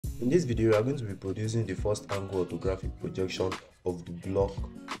In this video, we are going to be producing the first angle orthographic projection of the block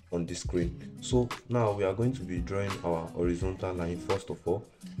on the screen. So now we are going to be drawing our horizontal line first of all.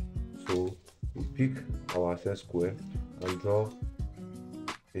 So we pick our set square and draw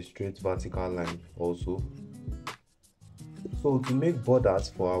a straight vertical line also. So to make borders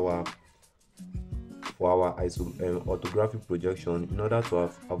for our orthographic projection, in order to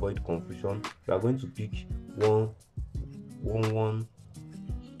avoid confusion, we are going to pick 1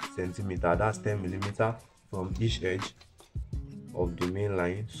 centimeter, that's 10 millimeter from each edge of the main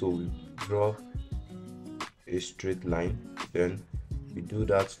line. So we draw a straight line, then we do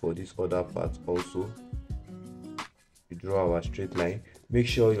that for this other part also. We draw our straight line. Make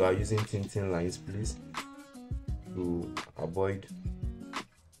sure you are using thin lines, please, to avoid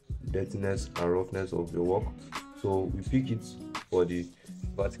dirtiness and roughness of your work. So we pick it for the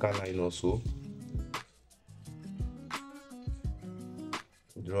vertical line also.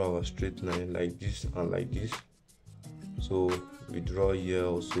 Draw our straight line like this and like this. So we draw here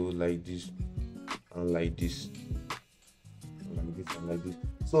also like this and like this, and like this and like this.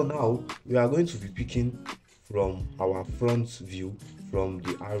 So now we are going to be picking from our front view from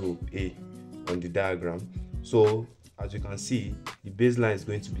the arrow A on the diagram. So as you can see, the baseline is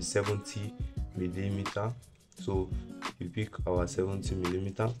going to be 70 millimeter. So we pick our 70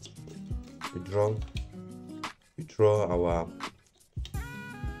 millimeter. We draw our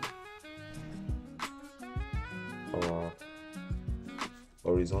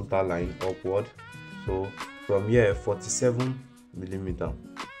horizontal line upward. So from here, 47 millimeter,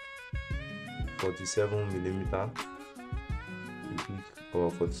 we pick our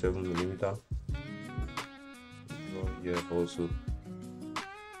 47 millimeter. Draw here also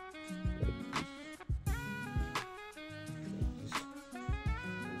like this.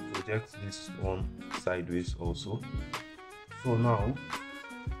 Project this one sideways also. So now you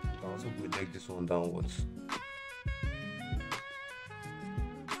can also project this one downwards.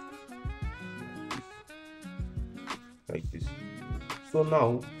 Like this. So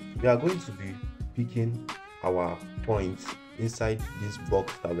now we are going to be picking our points inside this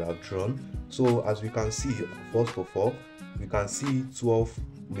box that we have drawn. So as we can see, first of all, we can see 12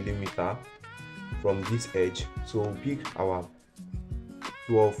 millimeter from this edge. So we pick our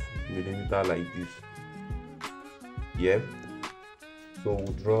 12 millimeter like this here. So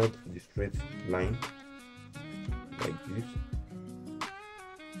we'll draw the straight line like this.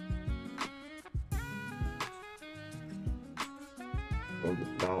 From the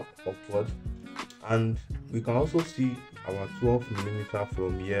down upward, and we can also see our 12 millimeter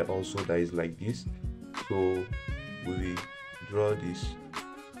from here also, that is like this. So we will draw this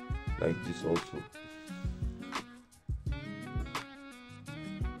like this also,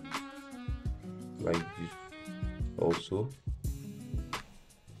 like this also.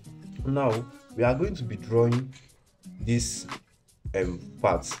 Now we are going to be drawing this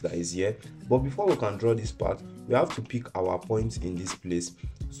part that is here, but before we can draw this part, we have to pick our points in this place.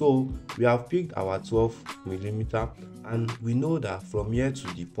 So we have picked our 12 millimeter, and we know that from here to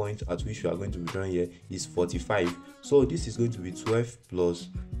the point at which we are going to be drawing here is 45. So this is going to be 12 plus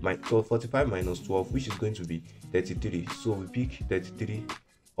 45 minus 12, which is going to be 33. So we pick 33,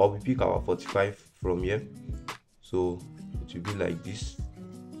 or we pick our 45 from here. So it will be like this.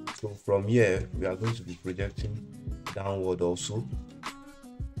 So from here we are going to be projecting downward also.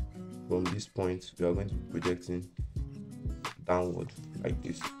 From this point we are going to be projecting downward like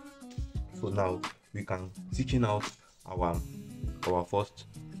this. So now we can thicken out our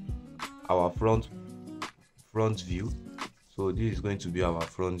front view. So this is going to be our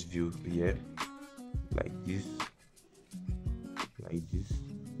front view here, like this,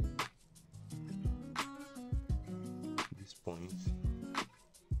 this point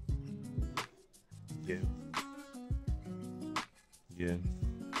here, here,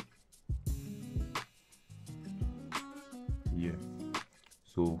 here.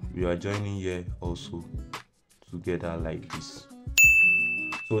 So we are joining here also together like this.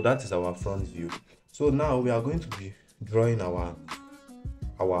 So that is our front view. So now we are going to be drawing our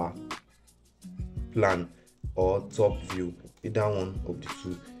plan or top view, either one of the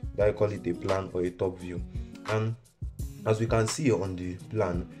two. I call it a plan or a top view. And as we can see on the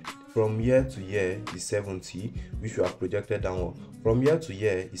plan, from here to here is 70, which we have projected downward. From here to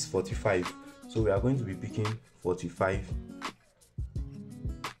here is 45. So we are going to be picking 45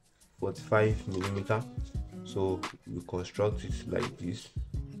 millimeter. So we construct it like this,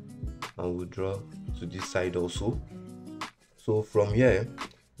 and we'll draw to this side also. So from here,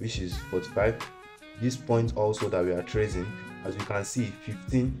 which is 45, this point also that we are tracing, as you can see,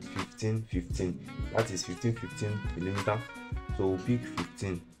 15, that is 15 millimeter. So we'll pick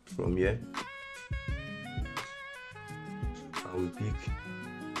 15 from here, and we pick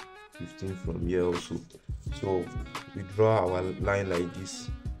 15 from here also. So we draw our line like this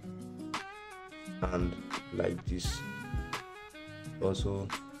and like this. Also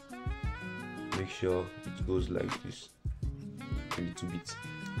make sure it goes like this a little bit.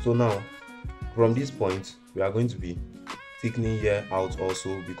 So now from this point we are going to be thickening here out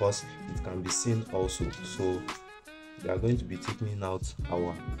also, because it can be seen also. So we are going to be thickening out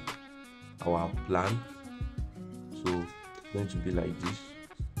our plan. So it's going to be like this.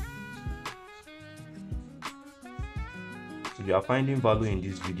 If you are finding value in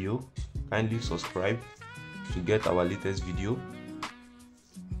this video, kindly subscribe to get our latest video.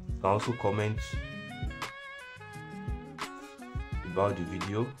 You can also comment about the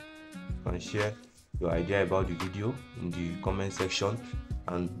video. You can share your idea about the video in the comment section,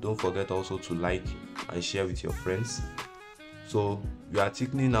 and don't forget also to like and share with your friends. So we are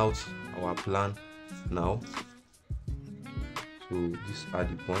thickening out our plan now. So these are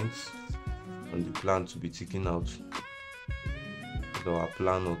the points on the plan to be thickened out. Our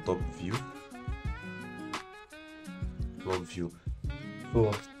plan or top view.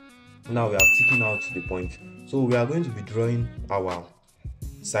 So now we have taken out the point. So we are going to be drawing our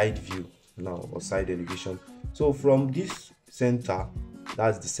side view now, or side elevation. So from this center,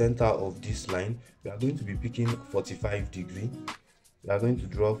 that's the center of this line, we are going to be picking 45 degree. We are going to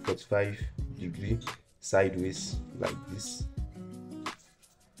draw 45 degree sideways like this.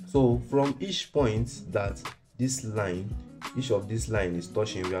 So from each point that this line, each of this line is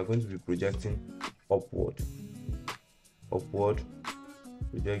touching, we are going to be projecting upward.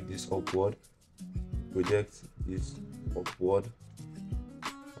 Project this upward, project this upward.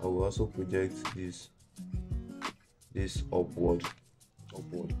 I will also project this upward.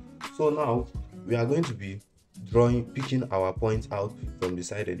 So now we are going to be picking our points out from the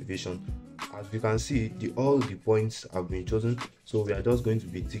side elevation. As we can see, all the points have been chosen, so we are just going to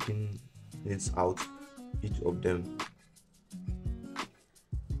be taking it out, each of them.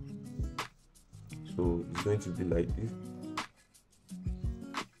 So it's going to be like this.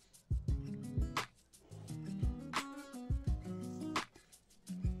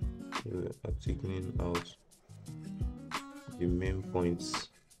 We are taking out the main points.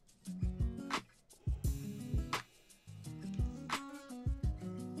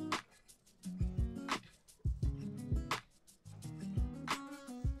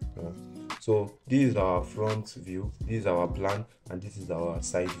 So this is our front view, this is our plan, and this is our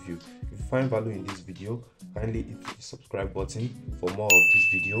side view. If you find value in this video, kindly hit the subscribe button for more of this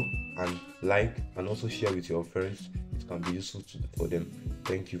video, and like and also share with your friends. It can be useful for them.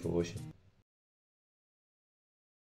 Thank you for watching.